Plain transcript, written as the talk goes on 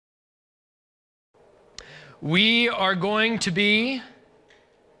We are going to be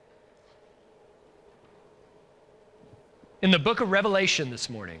in the book of Revelation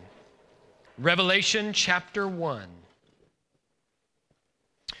this morning. Revelation chapter 1.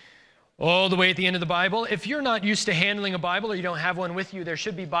 All the way at the end of the Bible. If you're not used to handling a Bible or you don't have one with you, there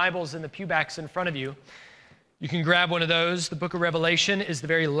should be Bibles in the pewbacks in front of you. You can grab one of those. The book of Revelation is the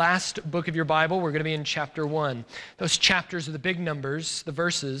very last book of your Bible. We're going to be in chapter 1. Those chapters are the big numbers. The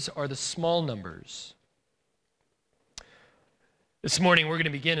verses are the small numbers. This morning we're going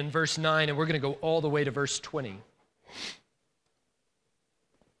to begin in verse 9 and we're going to go all the way to verse 20.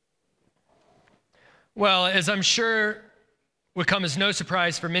 Well, as I'm sure would come as no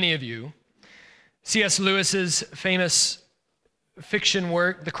surprise for many of you, C.S. Lewis's famous fiction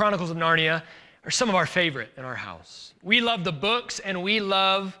work, The Chronicles of Narnia, are some of our favorite in our house. We love the books and we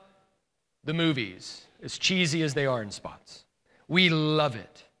love the movies, as cheesy as they are in spots. We love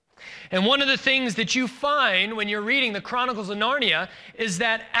it. And one of the things that you find when you're reading the Chronicles of Narnia is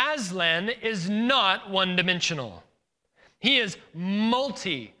that Aslan is not one-dimensional. He is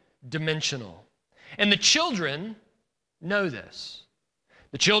multi-dimensional. And the children know this.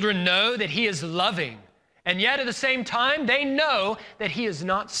 The children know that he is loving, and yet at the same time, they know that he is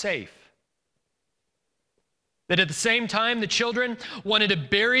not safe. That at the same time, the children wanted to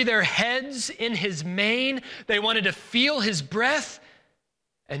bury their heads in his mane. They wanted to feel his breath,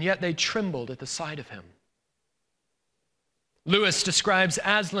 and yet they trembled at the sight of him. Lewis describes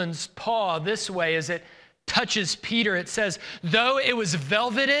Aslan's paw this way as it touches Peter. It says, though it was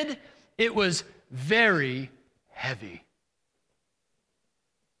velveted, it was very heavy.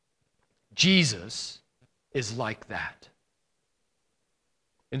 Jesus is like that.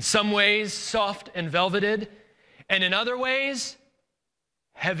 In some ways, soft and velveted, and in other ways,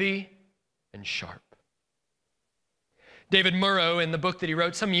 heavy and sharp. David Murrow, in the book that he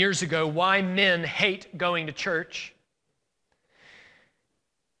wrote some years ago, Why Men Hate Going to Church,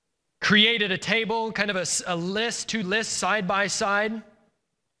 created a table, kind of a list, two lists side by side.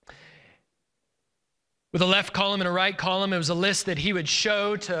 With a left column and a right column, it was a list that he would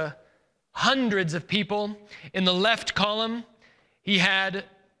show to hundreds of people. In the left column, he had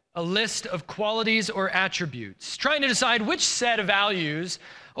a list of qualities or attributes, trying to decide which set of values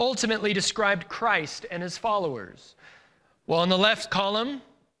ultimately described Christ and his followers. Well, in the left column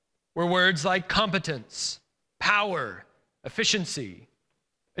were words like competence, power, efficiency,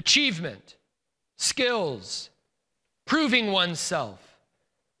 achievement, skills, proving oneself,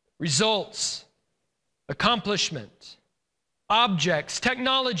 results, accomplishment, objects,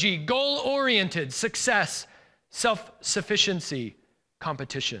 technology, goal-oriented, success, self-sufficiency,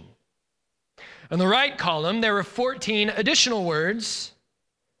 competition. In the right column, there were 14 additional words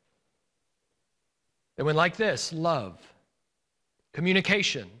that went like this: love,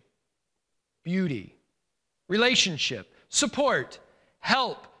 communication, beauty, relationship, support,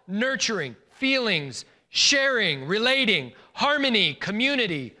 help, nurturing, feelings, sharing, relating, harmony,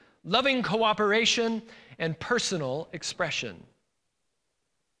 community, loving cooperation, and personal expression.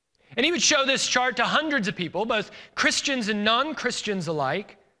 And he would show this chart to hundreds of people, both Christians and non-Christians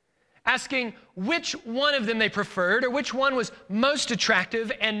alike, asking which one of them they preferred or which one was most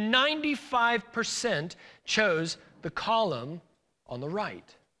attractive, and 95% chose the column on the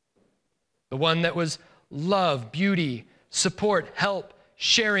right. The one that was love, beauty, support, help,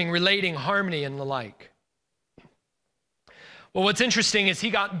 sharing, relating, harmony, and the like. Well, what's interesting is he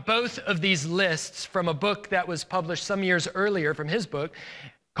got both of these lists from a book that was published some years earlier from his book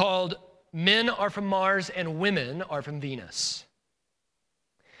called Men Are From Mars and Women Are From Venus.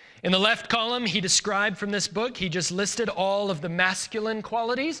 In the left column, he described from this book, he just listed all of the masculine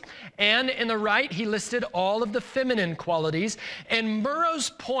qualities, and in the right, he listed all of the feminine qualities. And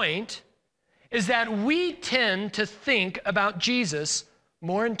Murrow's point is that we tend to think about Jesus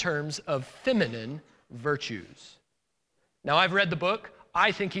more in terms of feminine virtues. Now, I've read the book.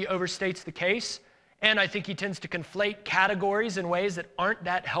 I think he overstates the case, and I think he tends to conflate categories in ways that aren't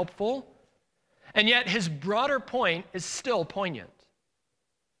that helpful. And yet, his broader point is still poignant.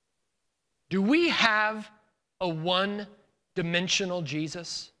 Do we have a one-dimensional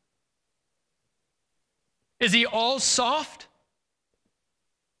Jesus? Is he all soft,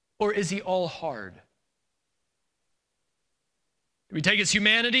 or is he all hard? Do we take his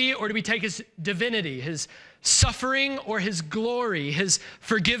humanity, or do we take his divinity, his suffering or his glory, his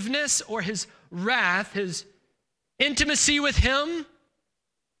forgiveness or his wrath, his intimacy with him?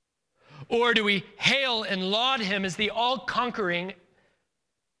 Or do we hail and laud him as the all-conquering,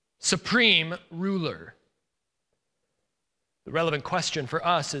 supreme ruler? The relevant question for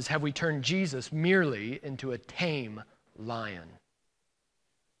us is, have we turned Jesus merely into a tame lion?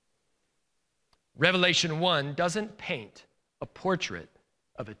 Revelation 1 doesn't paint a portrait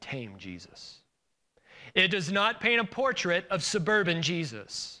of a tame Jesus. It does not paint a portrait of suburban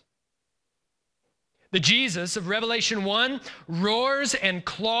Jesus. The Jesus of Revelation 1 roars and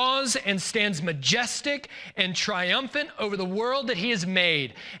claws and stands majestic and triumphant over the world that he has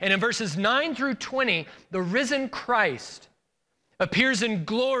made. And in verses 9 through 20, the risen Christ appears in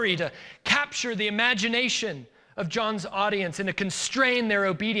glory to capture the imagination of John's audience and to constrain their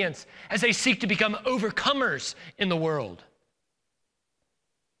obedience as they seek to become overcomers in the world.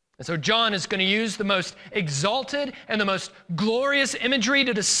 And so John is going to use the most exalted and the most glorious imagery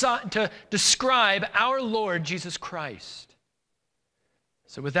to describe our Lord Jesus Christ.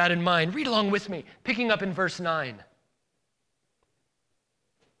 So with that in mind, read along with me, picking up in verse 9.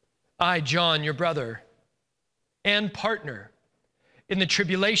 I, John, your brother and partner in the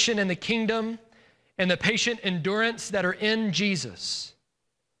tribulation and the kingdom and the patient endurance that are in Jesus,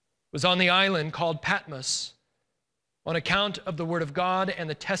 was on the island called Patmos on account of the word of God and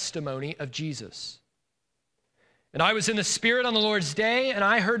the testimony of Jesus. And I was in the Spirit on the Lord's day, and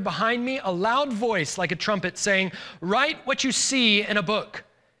I heard behind me a loud voice like a trumpet saying, "Write what you see in a book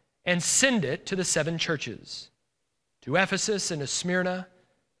and send it to the 7 churches, to Ephesus and to Smyrna,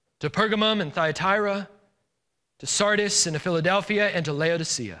 to Pergamum and Thyatira, to Sardis and to Philadelphia and to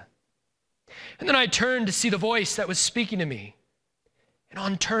Laodicea." And then I turned to see the voice that was speaking to me. And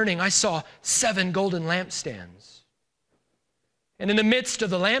on turning, I saw 7 golden lampstands. And in the midst of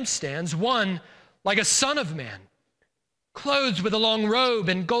the lampstands, one like a son of man, clothed with a long robe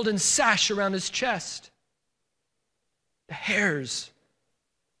and golden sash around his chest. The hairs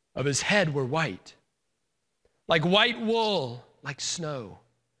of his head were white, like white wool, like snow.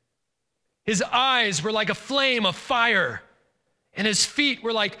 His eyes were like a flame of fire, and his feet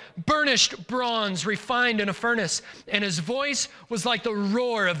were like burnished bronze refined in a furnace, and his voice was like the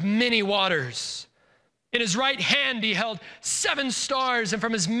roar of many waters. In his right hand he held 7 stars, and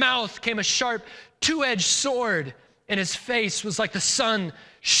from his mouth came a sharp 2-edged sword, and his face was like the sun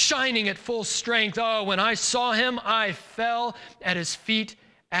shining at full strength. Oh, when I saw him, I fell at his feet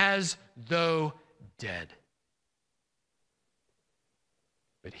as though dead.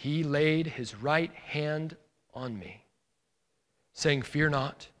 But he laid his right hand on me, saying, "Fear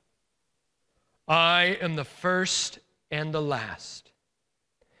not. I am the first and the last,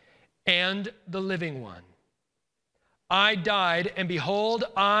 and the living one. I died, and behold,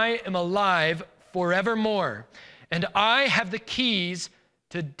 I am alive forevermore, and I have the keys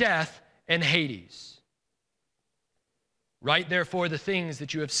to death and Hades. Write therefore the things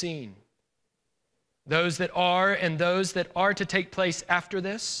that you have seen, those that are and those that are to take place after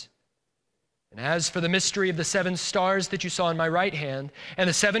this. And as for the mystery of the 7 stars that you saw in my right hand, and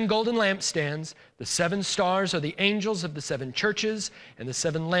the 7 golden lampstands, the 7 stars are the angels of the 7 churches, and the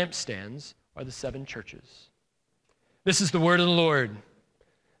 7 lampstands are the 7 churches." This is the word of the Lord.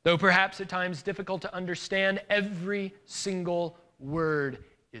 Though perhaps at times difficult to understand, every single word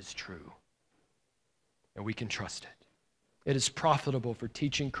is true, and we can trust it. It is profitable for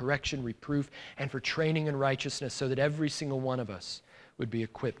teaching, correction, reproof, and for training in righteousness, so that every single one of us would be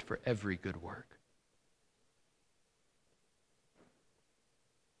equipped for every good work.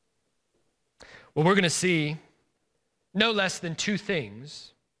 Well, we're going to see no less than 2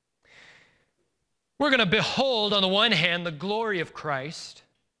 things. We're going to behold, on the one hand, the glory of Christ,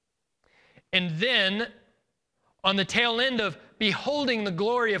 and then on the tail end of beholding the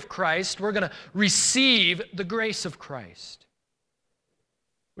glory of Christ, we're going to receive the grace of Christ.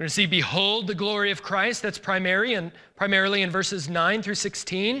 We're going to see, behold the glory of Christ. That's primarily in verses 9 through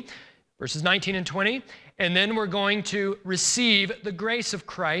 16, verses 19 and 20. And then we're going to receive the grace of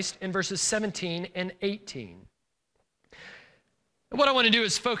Christ in verses 17 and 18. And what I want to do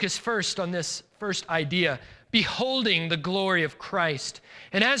is focus first on this first idea, beholding the glory of Christ.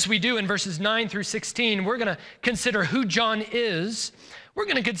 And as we do in verses 9 through 16, we're going to consider who John is. We're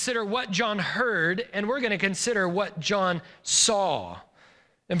going to consider what John heard, and we're going to consider what John saw.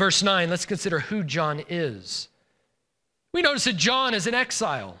 In verse 9, let's consider who John is. We notice that John is an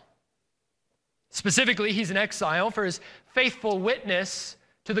exile. Specifically, he's an exile for his faithful witness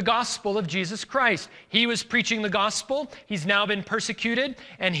to the gospel of Jesus Christ. He was preaching the gospel. He's now been persecuted,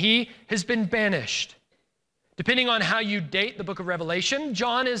 and he has been banished. Depending on how you date the book of Revelation,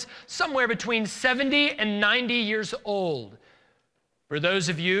 John is somewhere between 70 and 90 years old. For those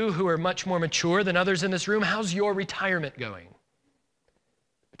of you who are much more mature than others in this room, how's your retirement going?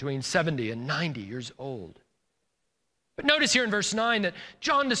 Between 70 and 90 years old. But notice here in verse 9 that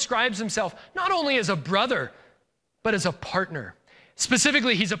John describes himself not only as a brother, but as a partner.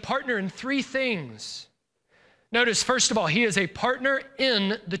 Specifically, he's a partner in 3 things. Notice, first of all, he is a partner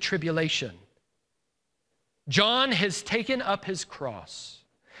in the tribulation. John has taken up his cross.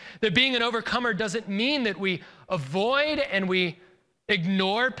 That being an overcomer doesn't mean that we avoid and we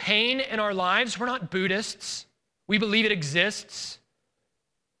ignore pain in our lives. We're not Buddhists. We believe it exists.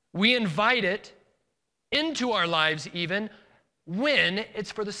 We invite it into our lives even when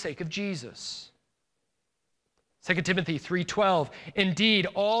it's for the sake of Jesus. 2 Timothy 3:12, indeed,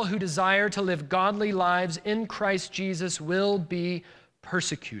 all who desire to live godly lives in Christ Jesus will be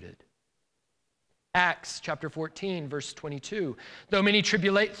persecuted. Acts chapter 14, verse 22, through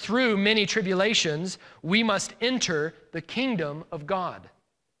many tribulations, we must enter the kingdom of God.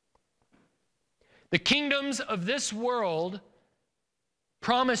 The kingdoms of this world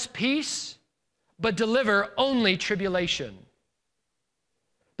promise peace, but deliver only tribulation.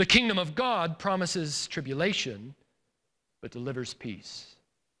 The kingdom of God promises tribulation, but delivers peace.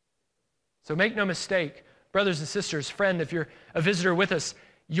 So make no mistake, brothers and sisters, friend, if you're a visitor with us,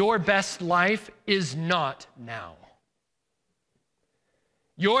 your best life is not now.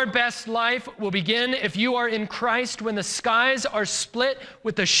 Your best life will begin if you are in Christ when the skies are split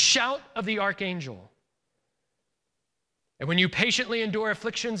with the shout of the archangel. And when you patiently endure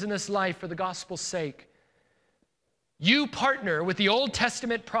afflictions in this life for the gospel's sake, you partner with the Old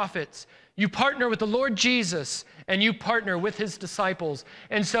Testament prophets, you partner with the Lord Jesus, and you partner with his disciples.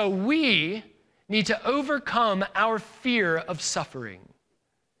 And so we need to overcome our fear of suffering.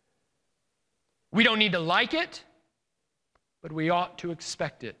 We don't need to like it, but we ought to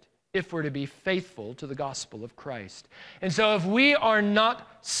expect it if we're to be faithful to the gospel of Christ. And so if we are not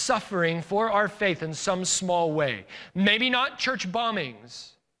suffering for our faith in some small way, maybe not church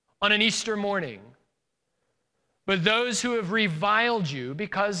bombings on an Easter morning, but those who have reviled you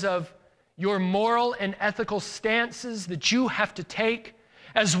because of your moral and ethical stances that you have to take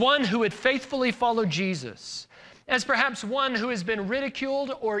as one who would faithfully follow Jesus, as perhaps one who has been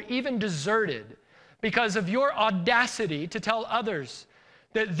ridiculed or even deserted because of your audacity to tell others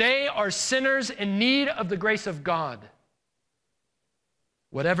that they are sinners in need of the grace of God.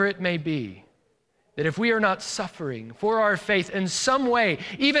 Whatever it may be, that if we are not suffering for our faith in some way,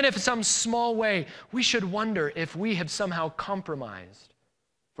 even if some small way, we should wonder if we have somehow compromised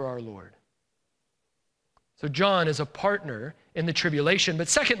for our Lord. So John is a partner in the tribulation, but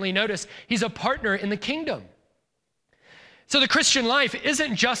secondly, notice, he's a partner in the kingdom. So the Christian life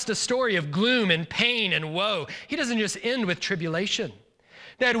isn't just a story of gloom and pain and woe. He doesn't just end with tribulation.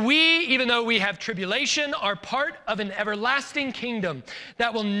 That we, even though we have tribulation, are part of an everlasting kingdom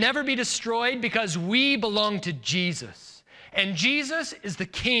that will never be destroyed because we belong to Jesus. And Jesus is the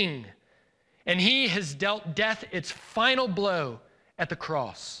King, and he has dealt death its final blow at the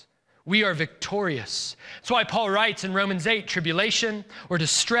cross. We are victorious. That's why Paul writes in Romans 8, tribulation or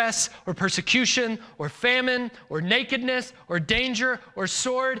distress or persecution or famine or nakedness or danger or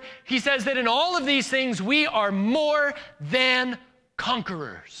sword. He says that in all of these things we are more than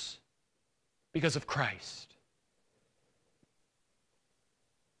conquerors because of Christ.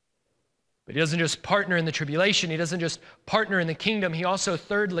 But he doesn't just partner in the tribulation. He doesn't just partner in the kingdom. He also,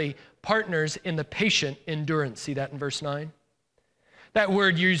 thirdly, partners in the patient endurance. See that in verse 9? That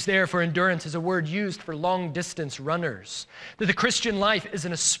word used there for endurance is a word used for long-distance runners. That the Christian life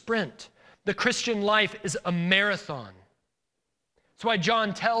isn't a sprint. The Christian life is a marathon. That's why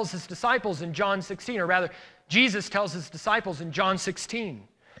John tells his disciples in John 16, or rather, Jesus tells his disciples in John 16,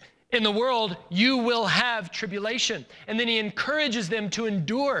 in the world you will have tribulation. And then he encourages them to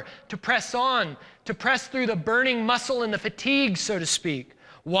endure, to press on, to press through the burning muscle and the fatigue, so to speak.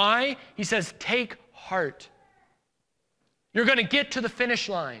 Why? He says, take heart. You're going to get to the finish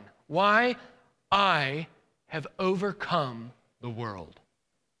line. Why? I have overcome the world.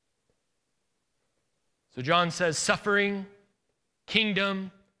 So John says suffering,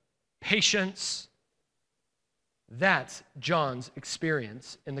 kingdom, patience. That's John's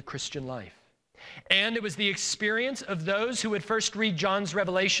experience in the Christian life. And it was the experience of those who would first read John's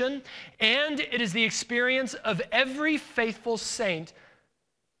revelation, and it is the experience of every faithful saint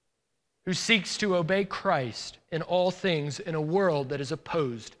who seeks to obey Christ in all things in a world that is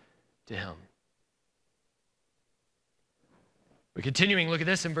opposed to him. But continuing, look at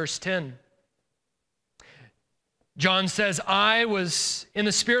this in verse 10. John says, I was in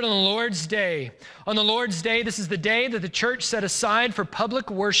the Spirit on the Lord's day. On the Lord's day, this is the day that the church set aside for public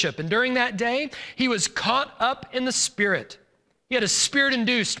worship. And during that day, he was caught up in the Spirit. He had a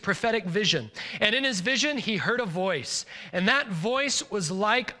Spirit-induced prophetic vision. And in his vision, he heard a voice. And that voice was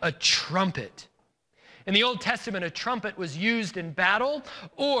like a trumpet. In the Old Testament, a trumpet was used in battle,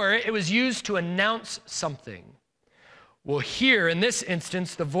 or it was used to announce something. Well, here in this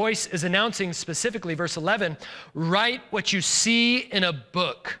instance, the voice is announcing specifically, verse 11, write what you see in a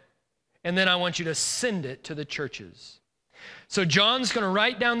book and then I want you to send it to the churches. So John's going to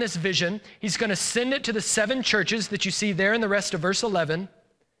write down this vision. He's going to send it to the 7 churches that you see there in the rest of verse 11.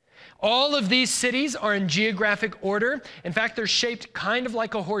 All of these cities are in geographic order. In fact, they're shaped kind of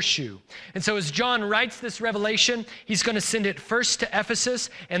like a horseshoe. And so as John writes this revelation, he's going to send it first to Ephesus,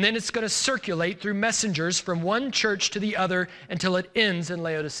 and then it's going to circulate through messengers from one church to the other until it ends in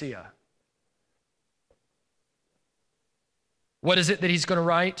Laodicea. What is it that he's going to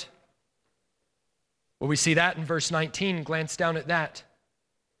write? Well, we see that in verse 19. Glance down at that.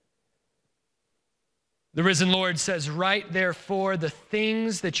 The risen Lord says, "Write therefore the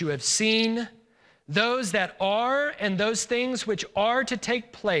things that you have seen, those that are and those things which are to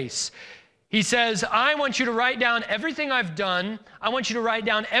take place." He says, I want you to write down everything I've done. I want you to write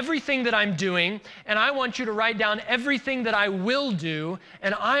down everything that I'm doing. And I want you to write down everything that I will do.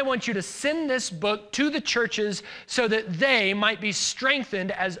 And I want you to send this book to the churches so that they might be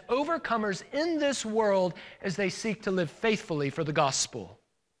strengthened as overcomers in this world as they seek to live faithfully for the gospel.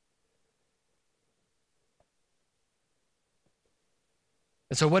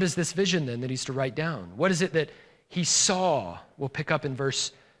 And so what is this vision then that he's to write down? What is it that he saw? We'll pick up in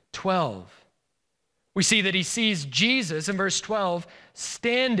verse 12. We see that he sees Jesus in verse 12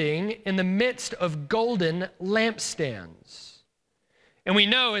 standing in the midst of golden lampstands. And we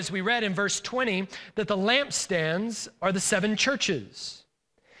know, as we read in verse 20, that the lampstands are the 7 churches.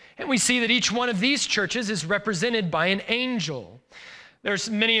 And we see that each one of these churches is represented by an angel. There's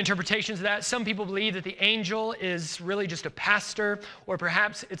many interpretations of that. Some people believe that the angel is really just a pastor, or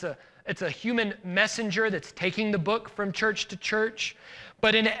perhaps it's a human messenger that's taking the book from church to church.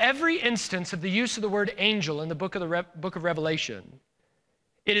 But in every instance of the use of the word angel in the book of Revelation,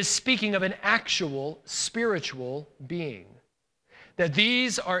 it is speaking of an actual spiritual being. That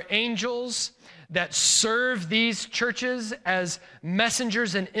these are angels that serve these churches as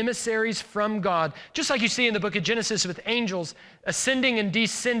messengers and emissaries from God. Just like you see in the book of Genesis with angels ascending and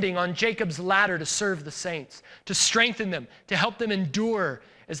descending on Jacob's ladder to serve the saints, to strengthen them, to help them endure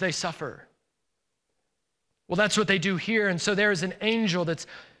as they suffer. Well, that's what they do here. And so there is an angel that's,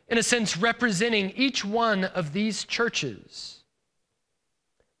 in a sense, representing each one of these churches.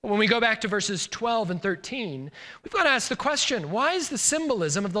 When we go back to verses 12 and 13, we've got to ask the question, why is the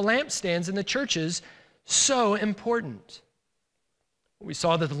symbolism of the lampstands in the churches so important? We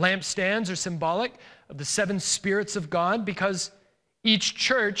saw that the lampstands are symbolic of the 7 spirits of God because each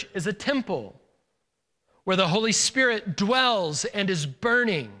church is a temple where the Holy Spirit dwells and is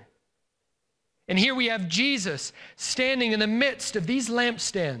burning. And here we have Jesus standing in the midst of these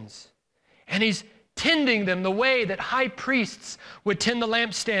lampstands, and he's tending them the way that high priests would tend the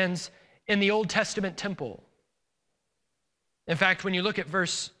lampstands in the Old Testament temple. In fact, when you look at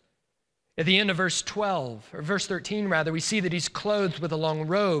the end of verse 12, or verse 13 rather, we see that he's clothed with a long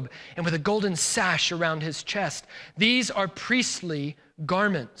robe and with a golden sash around his chest. These are priestly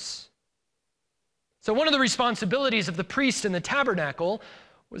garments. So one of the responsibilities of the priest in the tabernacle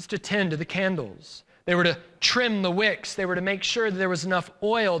was to tend to the candles. They were to trim the wicks. They were to make sure that there was enough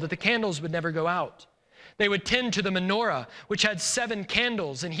oil that the candles would never go out. They would tend to the menorah, which had 7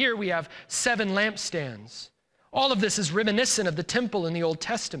 candles, and here we have 7 lampstands. All of this is reminiscent of the temple in the Old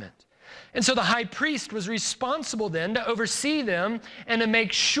Testament. And so the high priest was responsible then to oversee them and to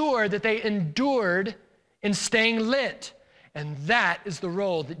make sure that they endured in staying lit. And that is the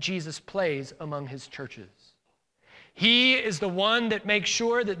role that Jesus plays among his churches. He is the one that makes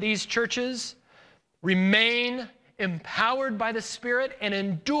sure that these churches remain empowered by the Spirit and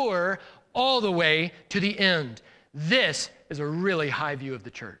endure all the way to the end. This is a really high view of the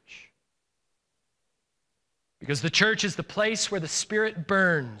church. Because the church is the place where the Spirit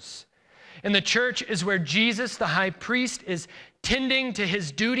burns. And the church is where Jesus, the high priest, is tending to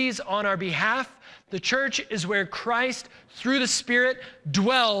his duties on our behalf. The church is where Christ, through the Spirit,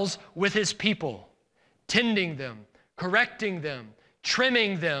 dwells with his people, tending them, correcting them,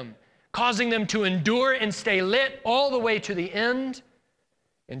 trimming them, causing them to endure and stay lit all the way to the end.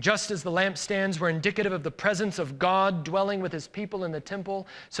 And just as the lampstands were indicative of the presence of God dwelling with his people in the temple,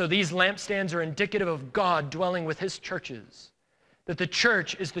 so these lampstands are indicative of God dwelling with his churches. That the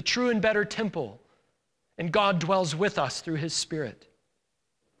church is the true and better temple, and God dwells with us through his Spirit.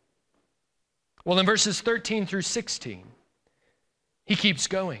 Well, in verses 13 through 16, he keeps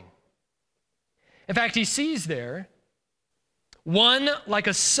going. In fact, he sees there one like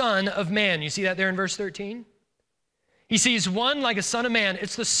a son of man. You see that there in verse 13? He sees one like a son of man.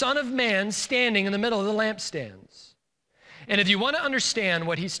 It's the Son of Man standing in the middle of the lampstands. And if you want to understand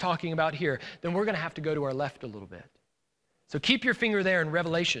what he's talking about here, then we're going to have to go to our left a little bit. So keep your finger there in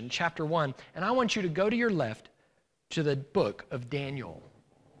Revelation chapter 1, and I want you to go to your left to the book of Daniel.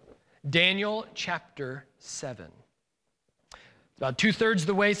 Daniel chapter 7. It's about 2/3 of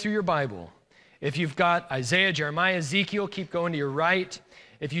the way through your Bible. If you've got Isaiah, Jeremiah, Ezekiel, keep going to your right.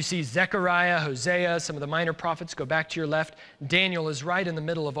 If you see Zechariah, Hosea, some of the minor prophets, go back to your left. Daniel is right in the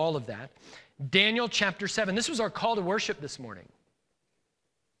middle of all of that. Daniel chapter 7. This was our call to worship this morning.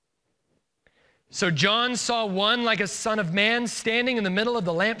 So John saw one like a son of man standing in the middle of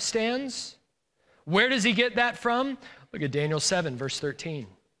the lampstands. Where does he get that from? Look at Daniel 7, verse 13.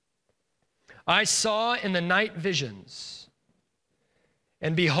 I saw in the night visions,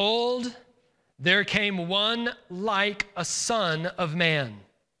 and behold, there came one like a son of man.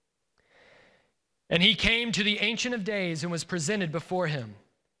 And he came to the Ancient of Days and was presented before him.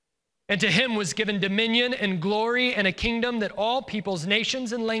 And to him was given dominion and glory and a kingdom that all peoples,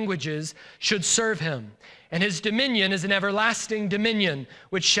 nations, and languages should serve him. And his dominion is an everlasting dominion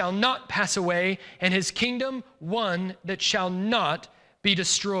which shall not pass away, and his kingdom one that shall not be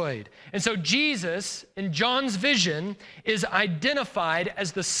destroyed. And so Jesus, in John's vision, is identified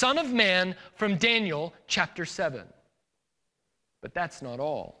as the Son of Man from Daniel chapter 7. But that's not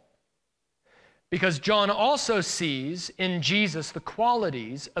all. Because John also sees in Jesus the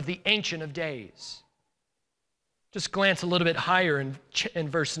qualities of the Ancient of Days. Just glance a little bit higher in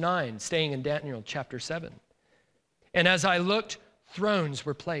verse 9, staying in Daniel chapter 7. And as I looked, thrones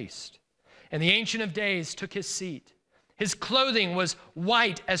were placed, and the Ancient of Days took his seat. His clothing was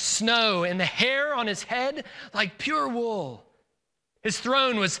white as snow, and the hair on his head like pure wool. His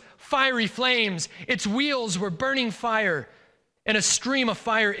throne was fiery flames. Its wheels were burning fire, and a stream of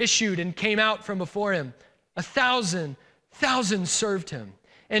fire issued and came out from before him. 1,000 served him,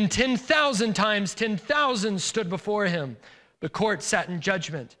 and 10,000 times 10,000 stood before him. The court sat in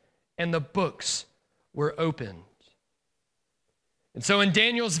judgment, and the books were opened. And so in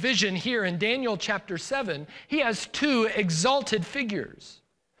Daniel's vision here in Daniel chapter 7, he has two exalted figures.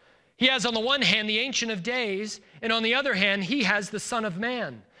 He has on the one hand the Ancient of Days, and on the other hand, he has the Son of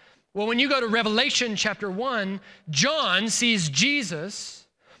Man. Well, when you go to Revelation chapter 1, John sees Jesus,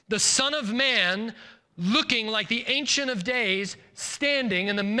 the Son of Man, looking like the Ancient of Days, standing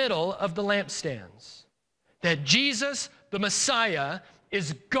in the middle of the lampstands. That Jesus, the Messiah,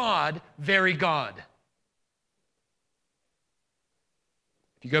 is God, very God.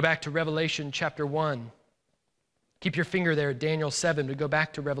 If you go back to Revelation chapter 1, keep your finger there at Daniel 7 to go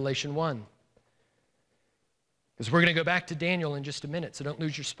back to Revelation 1. Because we're going to go back to Daniel in just a minute, so don't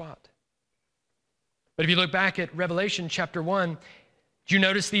lose your spot. But if you look back at Revelation chapter 1, do you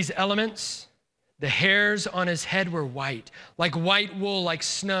notice these elements? The hairs on his head were white, like white wool, like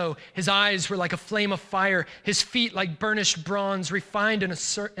snow. His eyes were like a flame of fire. His feet like burnished bronze, refined in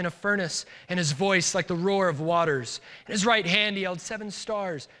a furnace, and his voice like the roar of waters. In his right hand he held 7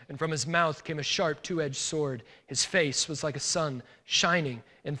 stars, and from his mouth came a sharp 2-edged sword. His face was like a sun shining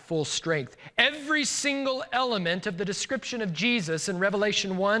in full strength. Every single element of the description of Jesus in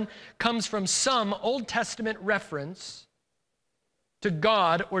Revelation 1 comes from some Old Testament reference to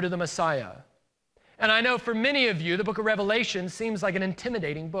God or to the Messiah. And I know for many of you, the book of Revelation seems like an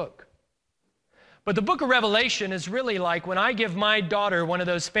intimidating book. But the book of Revelation is really like when I give my daughter one of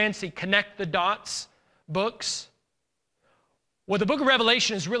those fancy connect the dots books. What the book of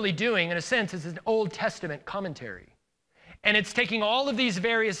Revelation is really doing, in a sense, is an Old Testament commentary. And it's taking all of these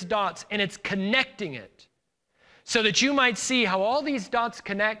various dots and it's connecting it so that you might see how all these dots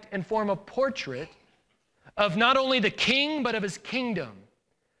connect and form a portrait of not only the king, but of his kingdom.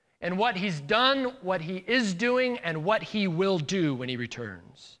 And what he's done, what he is doing, and what he will do when he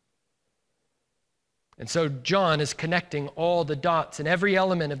returns. And so John is connecting all the dots, and every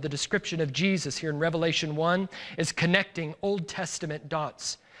element of the description of Jesus here in Revelation 1 is connecting Old Testament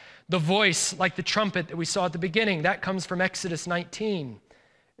dots. The voice, like the trumpet that we saw at the beginning, that comes from Exodus 19.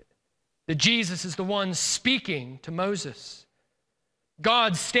 That Jesus is the one speaking to Moses.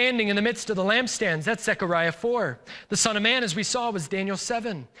 God standing in the midst of the lampstands, that's Zechariah 4. The Son of Man, as we saw, was Daniel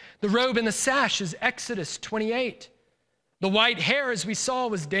 7. The robe and the sash is Exodus 28. The white hair, as we saw,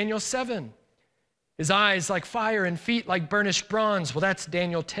 was Daniel 7. His eyes like fire and feet like burnished bronze, well, that's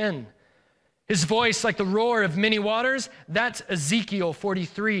Daniel 10. His voice like the roar of many waters, that's Ezekiel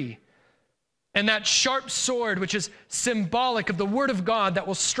 43. And that sharp sword, which is symbolic of the word of God that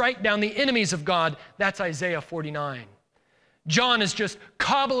will strike down the enemies of God, that's Isaiah 49. John is just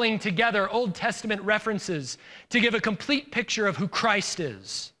cobbling together Old Testament references to give a complete picture of who Christ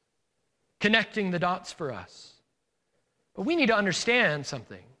is, connecting the dots for us. But we need to understand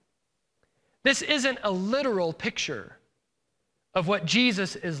something. This isn't a literal picture of what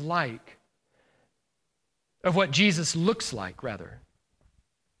Jesus is like, of what Jesus looks like, rather.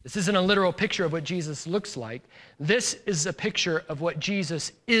 This isn't a literal picture of what Jesus looks like. This is a picture of what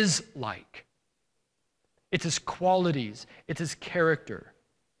Jesus is like. It's his qualities, it's his character.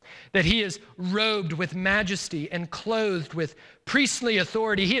 That he is robed with majesty and clothed with priestly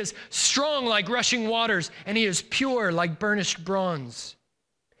authority. He is strong like rushing waters, and he is pure like burnished bronze.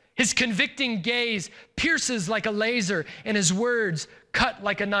 His convicting gaze pierces like a laser, and his words cut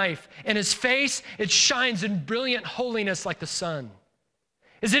like a knife. And his face, it shines in brilliant holiness like the sun.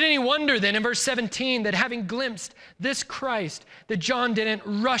 Is it any wonder then in verse 17 that having glimpsed this Christ, that John didn't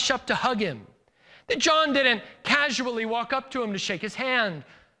rush up to hug him? That John didn't casually walk up to him to shake his hand?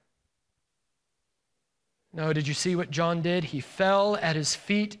 No, did you see what John did? He fell at his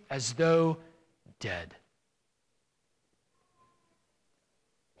feet as though dead.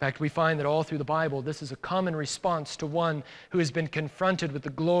 In fact, we find that all through the Bible, this is a common response to one who has been confronted with the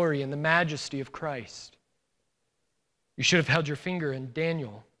glory and the majesty of Christ. You should have held your finger in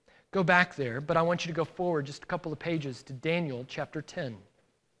Daniel. Go back there, but I want you to go forward just a couple of pages to Daniel chapter 10.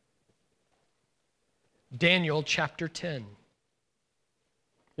 Daniel chapter 10.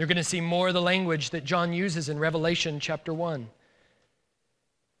 You're going to see more of the language that John uses in Revelation chapter 1.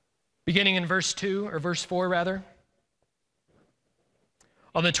 Beginning in verse 2, or verse 4 rather.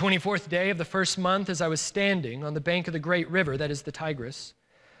 On the 24th day of the first month, as I was standing on the bank of the great river, that is the Tigris,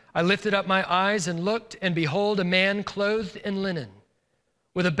 I lifted up my eyes and looked, and behold, a man clothed in linen,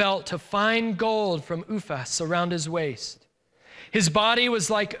 with a belt of fine gold from Uphaz around his waist. His body was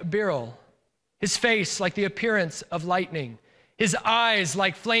like beryl, his face like the appearance of lightning, his eyes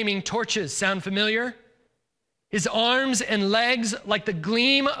like flaming torches. Sound familiar? His arms and legs like the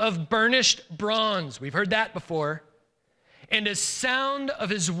gleam of burnished bronze. We've heard that before. And the sound of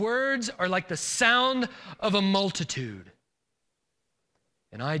his words are like the sound of a multitude.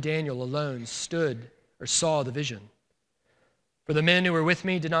 And I, Daniel, alone stood or saw the vision. For the men who were with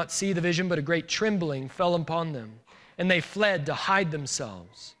me did not see the vision, but a great trembling fell upon them, and they fled to hide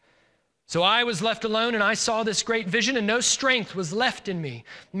themselves. So I was left alone, and I saw this great vision, and no strength was left in me.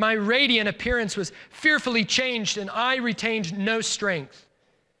 My radiant appearance was fearfully changed, and I retained no strength.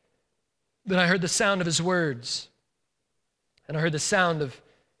 Then I heard the sound of his words, and I heard the sound of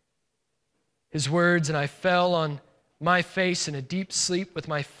his words, and I fell on my face in a deep sleep with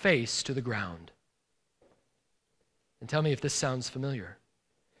my face to the ground. And tell me if this sounds familiar.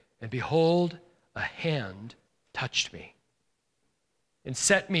 And behold, a hand touched me and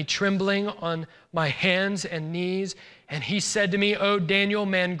set me trembling on my hands and knees. And he said to me, O Daniel,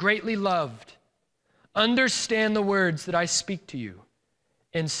 man greatly loved, understand the words that I speak to you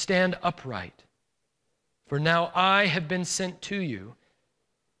and stand upright. For now I have been sent to you.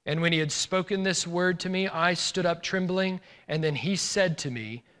 And when he had spoken this word to me, I stood up trembling, and then he said to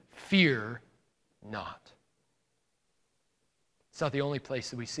me, fear not. It's not the only place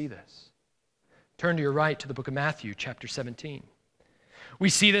that we see this. Turn to your right to the book of Matthew, chapter 17. We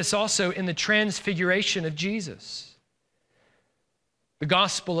see this also in the transfiguration of Jesus. The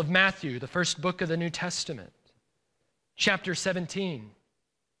Gospel of Matthew, the first book of the New Testament, chapter 17.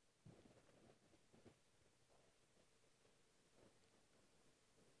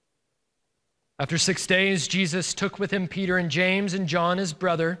 After 6 days, Jesus took with him Peter and James and John, his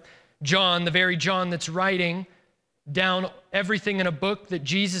brother. John, the very John that's writing down everything in a book that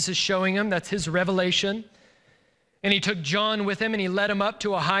Jesus is showing him. That's his revelation. And he took John with him, and he led him up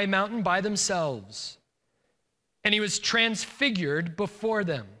to a high mountain by themselves. And he was transfigured before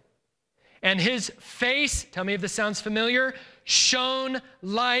them. And his face, tell me if this sounds familiar, shone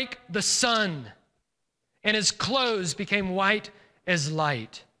like the sun. And his clothes became white as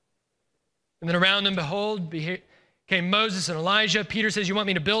light. And then around him, behold, came Moses and Elijah. Peter says, you want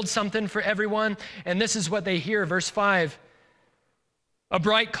me to build something for everyone? And this is what they hear, verse 5. A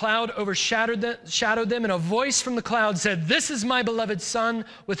bright cloud overshadowed them, and a voice from the cloud said, this is my beloved Son,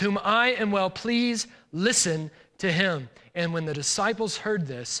 with whom I am well pleased. Listen to him. And when the disciples heard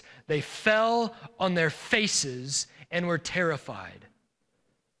this, they fell on their faces and were terrified.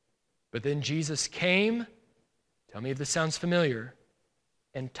 But then Jesus came, tell me if this sounds familiar,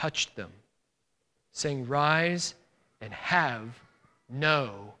 and touched them, saying, rise and have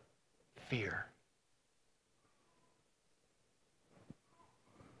no fear.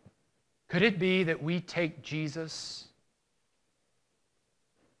 Could it be that we take Jesus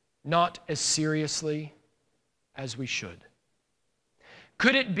not as seriously as we should?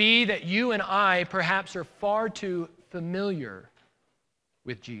 Could it be that you and I perhaps are far too familiar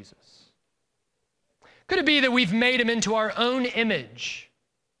with Jesus? Could it be that we've made him into our own image?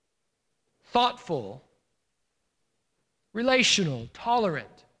 Thoughtful, relational,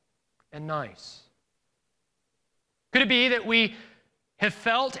 tolerant, and nice. Could it be that we have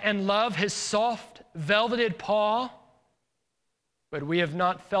felt and love his soft, velveted paw, but we have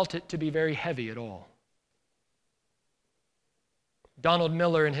not felt it to be very heavy at all. Donald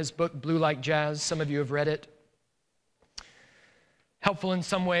Miller, in his book, Blue Like Jazz, some of you have read it. Helpful in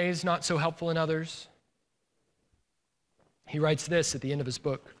some ways, not so helpful in others. He writes this at the end of his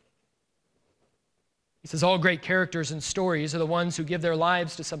book. He says, all great characters and stories are the ones who give their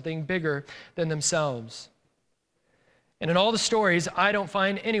lives to something bigger than themselves. And in all the stories, I don't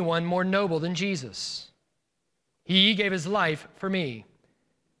find anyone more noble than Jesus. He gave his life for me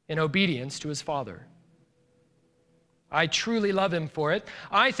in obedience to his Father. I truly love him for it.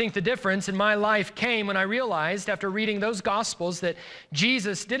 I think the difference in my life came when I realized after reading those Gospels that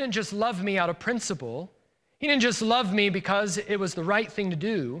Jesus didn't just love me out of principle. He didn't just love me because it was the right thing to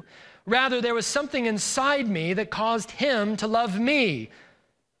do. Rather, there was something inside me that caused him to love me.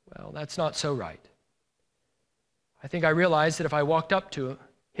 Well, that's not so right. I think I realized that if I walked up to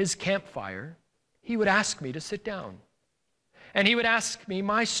his campfire, he would ask me to sit down. And he would ask me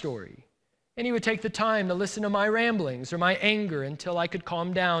my story. And he would take the time to listen to my ramblings or my anger until I could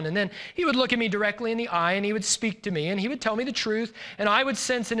calm down. And then he would look at me directly in the eye and he would speak to me and he would tell me the truth. And I would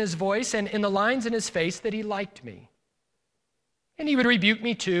sense in his voice and in the lines in his face that he liked me. And he would rebuke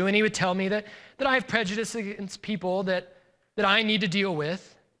me too. And he would tell me that I have prejudice against people that I need to deal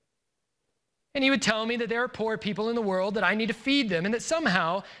with. And he would tell me that there are poor people in the world, that I need to feed them, and that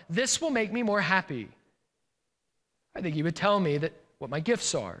somehow this will make me more happy. I think he would tell me that what my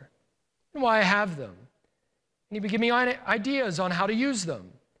gifts are and why I have them. And he would give me ideas on how to use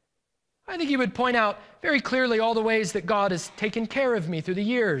them. I think he would point out very clearly all the ways that God has taken care of me through the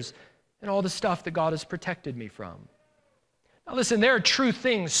years and all the stuff that God has protected me from. Now listen, there are true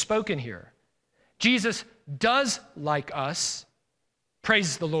things spoken here. Jesus does like us.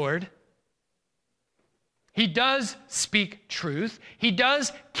 Praise the Lord. He does speak truth. He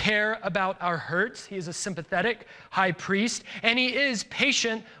does care about our hurts. He is a sympathetic high priest, and he is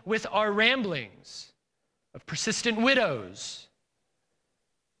patient with our ramblings of persistent widows.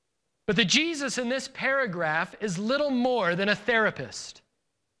 But the Jesus in this paragraph is little more than a therapist.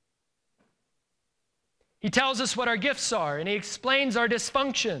 He tells us what our gifts are, and he explains our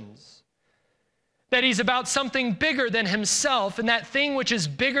dysfunctions. That he's about something bigger than himself, and that thing which is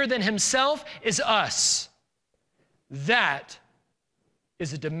bigger than himself is us. That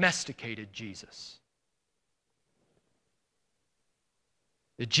is a domesticated Jesus.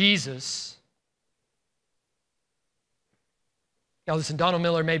 The Jesus. Now listen, Donald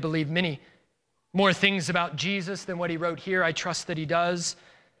Miller may believe many more things about Jesus than what he wrote here. I trust that he does.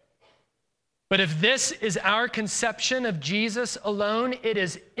 But if this is our conception of Jesus alone, it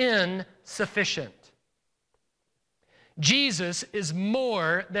is insufficient. Jesus is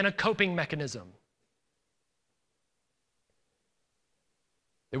more than a coping mechanism.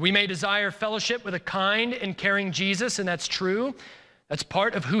 That we may desire fellowship with a kind and caring Jesus, and that's true. That's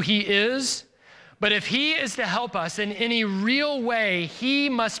part of who he is. But if he is to help us in any real way, he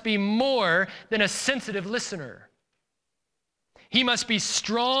must be more than a sensitive listener. He must be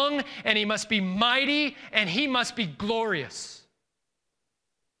strong, and he must be mighty, and he must be glorious.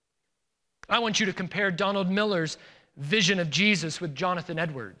 I want you to compare Donald Miller's vision of Jesus with Jonathan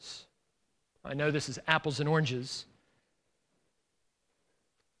Edwards. I know this is apples and oranges.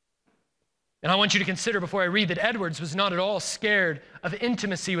 And I want you to consider before I read that Edwards was not at all scared of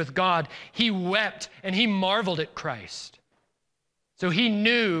intimacy with God. He wept and he marveled at Christ. So he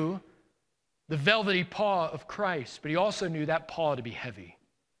knew the velvety paw of Christ, but he also knew that paw to be heavy.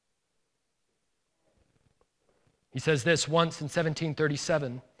 He says this once in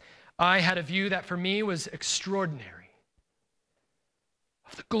 1737, I had a view that for me was extraordinary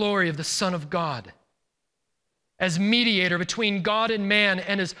of the glory of the Son of God as mediator between God and man,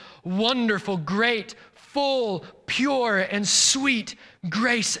 and his wonderful, great, full, pure, and sweet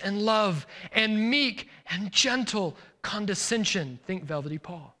grace and love, and meek and gentle condescension. Think velvety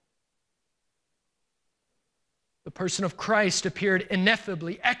paw. The person of Christ appeared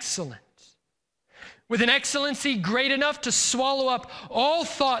ineffably excellent, with an excellency great enough to swallow up all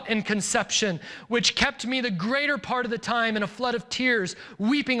thought and conception, which kept me the greater part of the time in a flood of tears,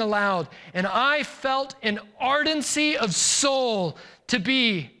 weeping aloud. And I felt an ardency of soul to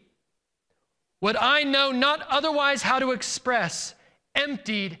be what I know not otherwise how to express,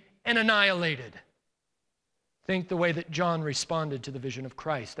 emptied and annihilated. Think the way that John responded to the vision of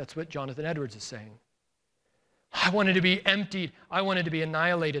Christ. That's what Jonathan Edwards is saying. I wanted to be emptied. I wanted to be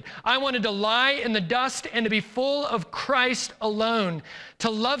annihilated. I wanted to lie in the dust and to be full of Christ alone, to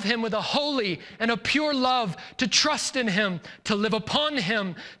love him with a holy and a pure love, to trust in him, to live upon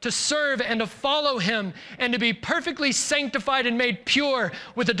him, to serve and to follow him, and to be perfectly sanctified and made pure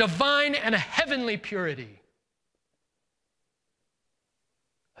with a divine and a heavenly purity.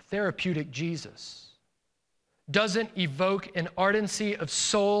 A therapeutic Jesus doesn't evoke an ardency of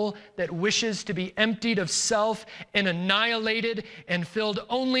soul that wishes to be emptied of self and annihilated and filled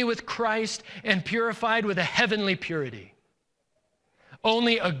only with Christ and purified with a heavenly purity.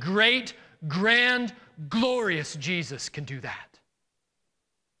 Only a great, grand, glorious Jesus can do that.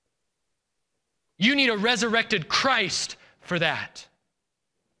 You need a resurrected Christ for that.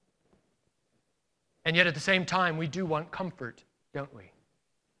 And yet at the same time, we do want comfort, don't we?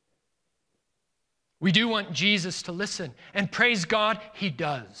 We do want Jesus to listen, and praise God, he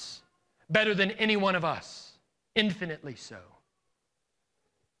does. Better than any one of us, infinitely so.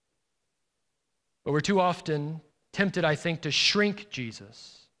 But we're too often tempted, I think, to shrink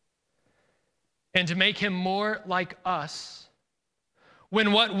Jesus and to make him more like us,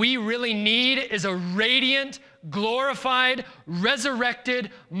 when what we really need is a radiant, glorified,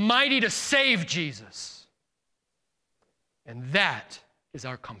 resurrected, mighty to save Jesus. And that is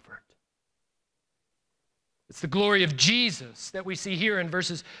our comfort. It's the glory of Jesus that we see here in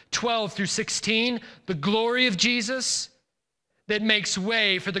verses 12 through 16, the glory of Jesus that makes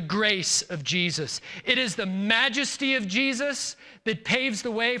way for the grace of Jesus. It is the majesty of Jesus that paves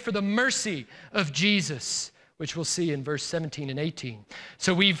the way for the mercy of Jesus, which we'll see in verse 17 and 18.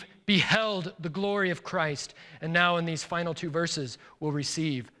 So we've beheld the glory of Christ, and now in these final two verses, we'll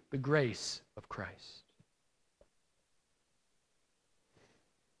receive the grace of Christ.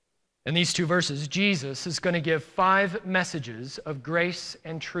 In these two verses, Jesus is going to give 5 messages of grace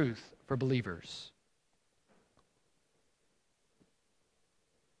and truth for believers.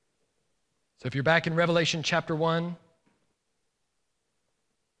 So if you're back in Revelation chapter 1,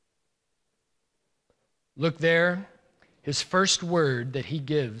 look there. His first word that he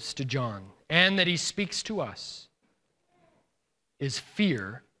gives to John and that he speaks to us is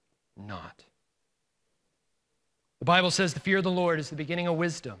fear not. The Bible says the fear of the Lord is the beginning of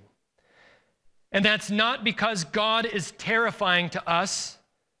wisdom. And that's not because God is terrifying to us,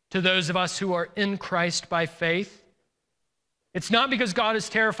 to those of us who are in Christ by faith. It's not because God is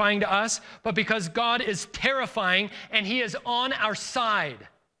terrifying to us, but because God is terrifying and he is on our side.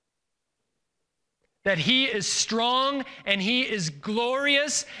 That he is strong and he is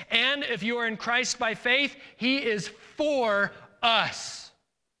glorious, and if you are in Christ by faith, he is for us.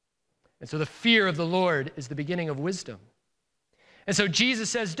 And so the fear of the Lord is the beginning of wisdom. And so Jesus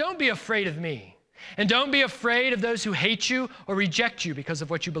says, don't be afraid of me. And don't be afraid of those who hate you or reject you because of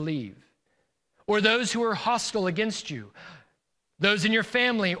what you believe, or those who are hostile against you, those in your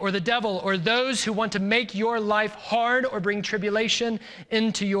family or the devil, or those who want to make your life hard or bring tribulation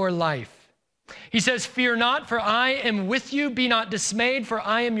into your life. He says, fear not, for I am with you. Be not dismayed, for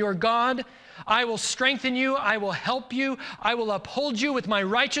I am your God. I will strengthen you. I will help you. I will uphold you with my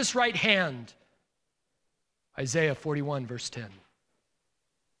righteous right hand. Isaiah 41, verse 10.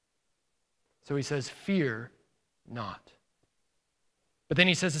 So he says, fear not. But then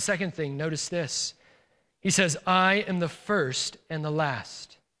he says the second thing, notice this. He says, I am the first and the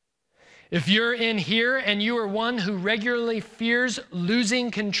last. If you're in here and you are one who regularly fears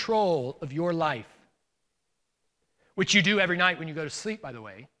losing control of your life, which you do every night when you go to sleep, by the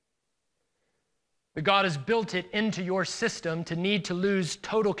way, but God has built it into your system to need to lose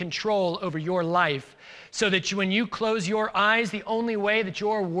total control over your life, so that when you close your eyes, the only way that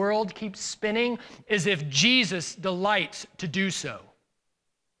your world keeps spinning is if Jesus delights to do so.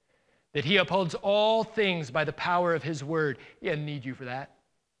 That he upholds all things by the power of his word. He doesn't need you for that.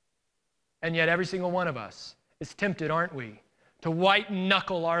 And yet every single one of us is tempted, aren't we, to white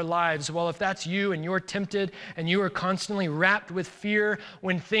knuckle our lives. Well, if that's you and you're tempted and you are constantly wrapped with fear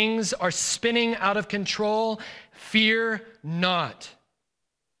when things are spinning out of control, fear not.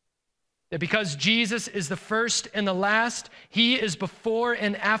 That because Jesus is the first and the last, he is before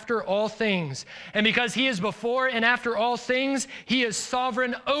and after all things. And because he is before and after all things, he is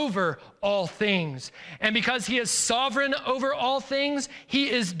sovereign over all things. And because he is sovereign over all things, he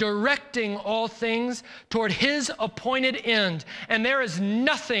is directing all things toward his appointed end. And there is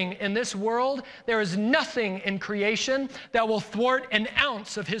nothing in this world, there is nothing in creation that will thwart an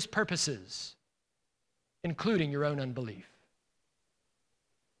ounce of his purposes, including your own unbelief.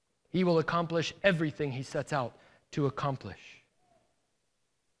 He will accomplish everything he sets out to accomplish.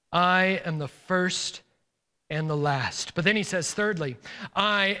 I am the first and the last. But then he says, thirdly,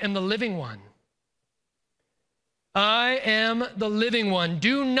 I am the living one. I am the living one.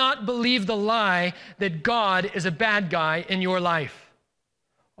 Do not believe the lie that God is a bad guy in your life.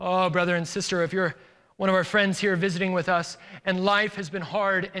 Oh, brother and sister, if you're one of our friends here visiting with us and life has been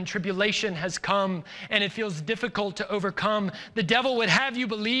hard and tribulation has come and it feels difficult to overcome, the devil would have you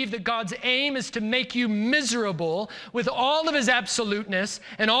believe that God's aim is to make you miserable with all of his absoluteness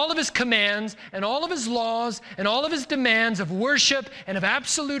and all of his commands and all of his laws and all of his demands of worship and of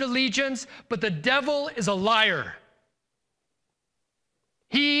absolute allegiance. But the devil is a liar.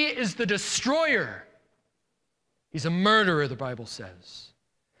 He is the destroyer. He's a murderer, the Bible says.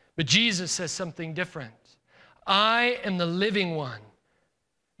 But Jesus says something different. I am the living one.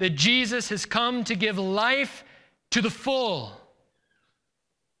 That Jesus has come to give life to the full.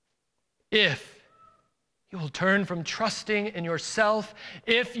 If you will turn from trusting in yourself,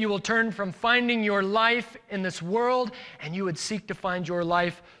 if you will turn from finding your life in this world, and you would seek to find your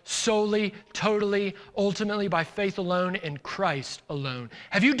life solely, totally, ultimately by faith alone in Christ alone.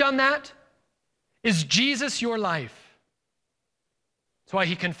 Have you done that? Is Jesus your life? That's why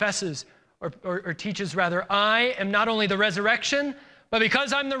he confesses, or teaches rather, I am not only the resurrection, but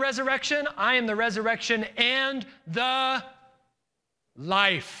because I'm the resurrection, I am the resurrection and the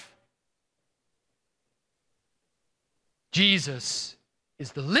life. Jesus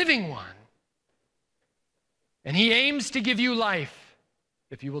is the living one, and he aims to give you life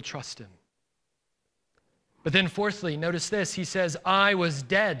if you will trust him. But then fourthly, notice this, he says, I was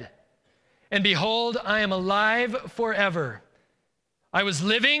dead, and behold, I am alive forever. I was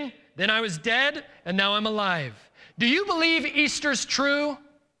living, then I was dead, and now I'm alive. Do you believe Easter's true?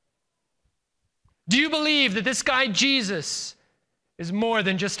 Do you believe that this guy Jesus is more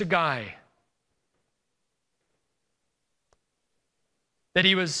than just a guy? That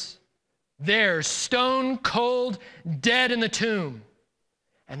he was there, stone cold, dead in the tomb,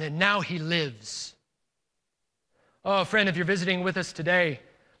 and that now he lives. Oh, friend, if you're visiting with us today,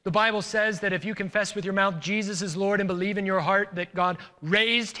 the Bible says that if you confess with your mouth Jesus is Lord and believe in your heart that God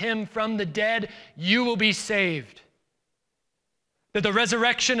raised him from the dead, you will be saved. That the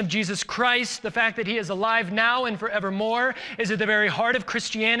resurrection of Jesus Christ, the fact that he is alive now and forevermore, is at the very heart of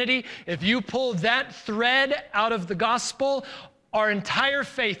Christianity. If you pull that thread out of the gospel, our entire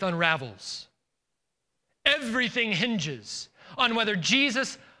faith unravels. Everything hinges on whether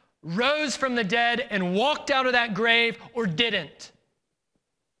Jesus rose from the dead and walked out of that grave or didn't.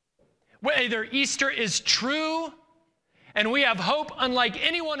 Whether Easter is true and we have hope unlike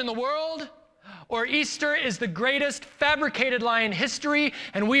anyone in the world, or Easter is the greatest fabricated lie in history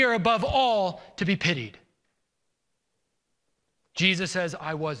and we are above all to be pitied. Jesus says,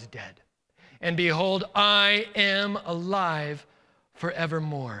 I was dead, and behold, I am alive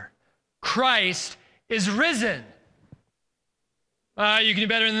forevermore. Christ is risen. You can do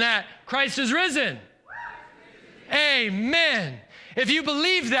better than that. Christ is risen. Amen. If you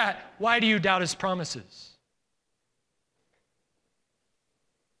believe that, why do you doubt his promises?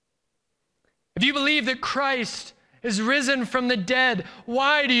 If you believe that Christ is risen from the dead,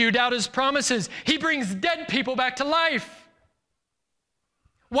 why do you doubt his promises? He brings dead people back to life.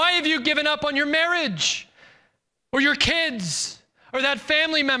 Why have you given up on your marriage or your kids or that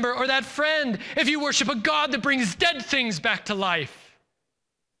family member or that friend if you worship a God that brings dead things back to life?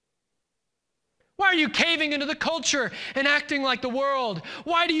 Why are you caving into the culture and acting like the world?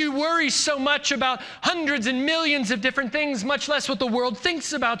 Why do you worry so much about hundreds and millions of different things, much less what the world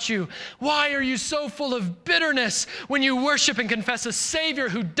thinks about you? Why are you so full of bitterness when you worship and confess a Savior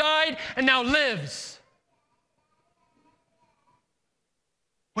who died and now lives?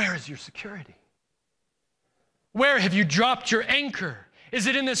 Where is your security? Where have you dropped your anchor? Is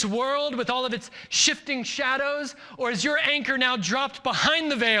it in this world with all of its shifting shadows, or is your anchor now dropped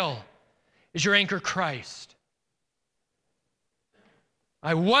behind the veil? Is your anchor Christ?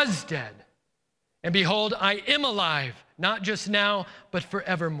 I was dead, and behold, I am alive, not just now, but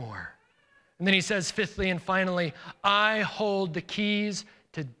forevermore. And then he says, fifthly and finally, I hold the keys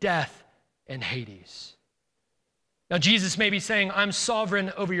to death and Hades. Now, Jesus may be saying, I'm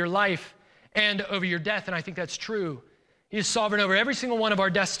sovereign over your life and over your death, and I think that's true. He is sovereign over every single one of our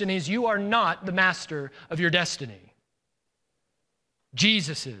destinies. You are not the master of your destiny.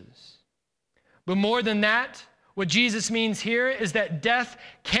 Jesus is. But more than that, what Jesus means here is that death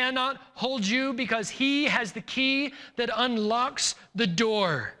cannot hold you because he has the key that unlocks the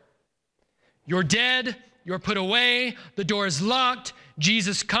door. You're dead, you're put away, the door is locked,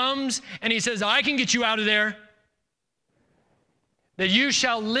 Jesus comes and he says, I can get you out of there. That you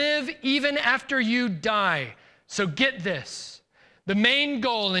shall live even after you die. So get this, the main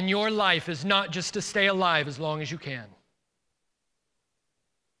goal in your life is not just to stay alive as long as you can.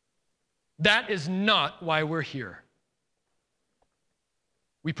 That is not why we're here.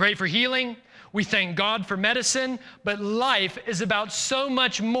 We pray for healing, we thank God for medicine, but life is about so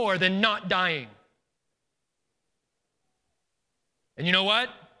much more than not dying. And you know what?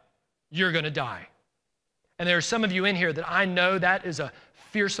 You're going to die. And there are some of you in here that I know that is a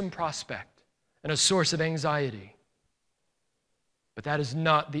fearsome prospect and a source of anxiety. But that is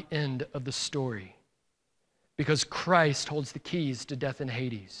not the end of the story, because Christ holds the keys to death and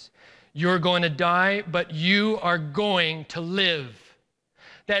Hades. You're going to die, but you are going to live.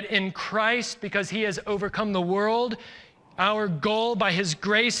 That in Christ, because he has overcome the world, our goal by his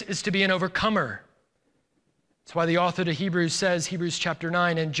grace is to be an overcomer. That's why the author to Hebrews says, Hebrews chapter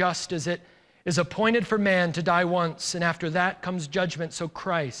 9, and just as it is appointed for man to die once, and after that comes judgment, so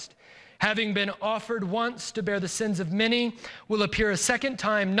Christ, having been offered once to bear the sins of many, will appear a second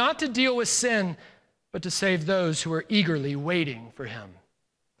time, not to deal with sin, but to save those who are eagerly waiting for him.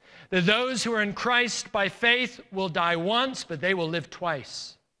 That those who are in Christ by faith will die once, but they will live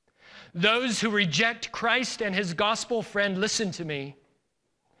twice. Those who reject Christ and his gospel, friend, listen to me.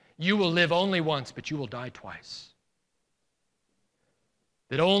 You will live only once, but you will die twice.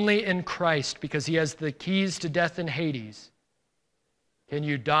 That only in Christ, because he has the keys to death and Hades, can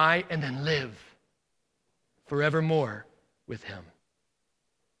you die and then live forevermore with him.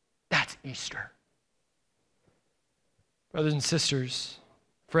 That's Easter. Brothers and sisters,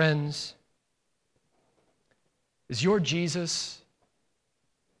 friends, is your Jesus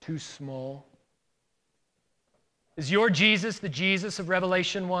too small? Is your Jesus the Jesus of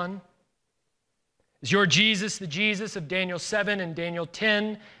Revelation 1? Is your Jesus the Jesus of Daniel 7 and Daniel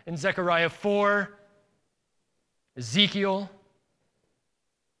 10 and Zechariah 4? Ezekiel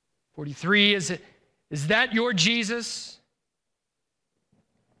 43, is that your Jesus?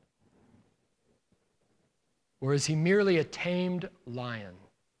 Or is he merely a tamed lion?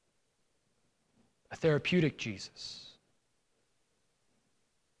 A therapeutic Jesus?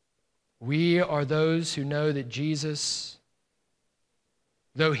 We are those who know that Jesus,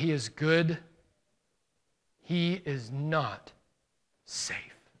 though he is good, he is not safe.